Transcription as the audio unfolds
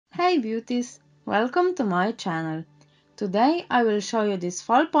Hey beauties! Welcome to my channel. Today I will show you this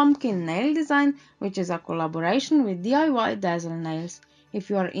fall pumpkin nail design, which is a collaboration with DIYDazzleNails.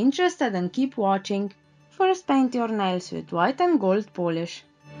 If you are interested, then keep watching. First, paint your nails with white and gold polish.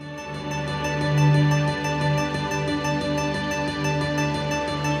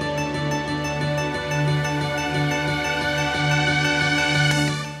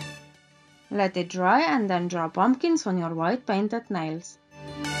 Let it dry and then draw pumpkins on your white painted nails.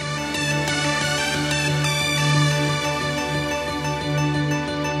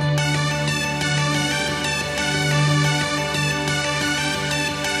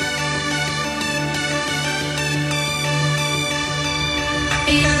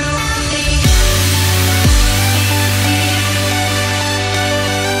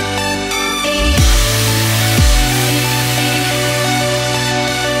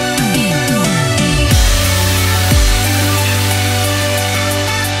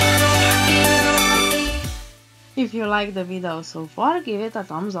 If you like the video so far, give it a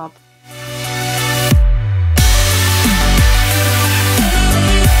thumbs up.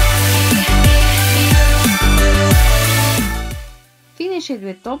 Finish it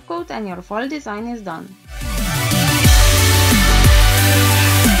with top coat and your fall design is done.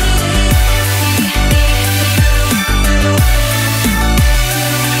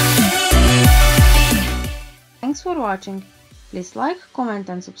 Thanks for watching. Please like, comment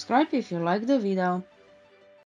and subscribe if you like the video.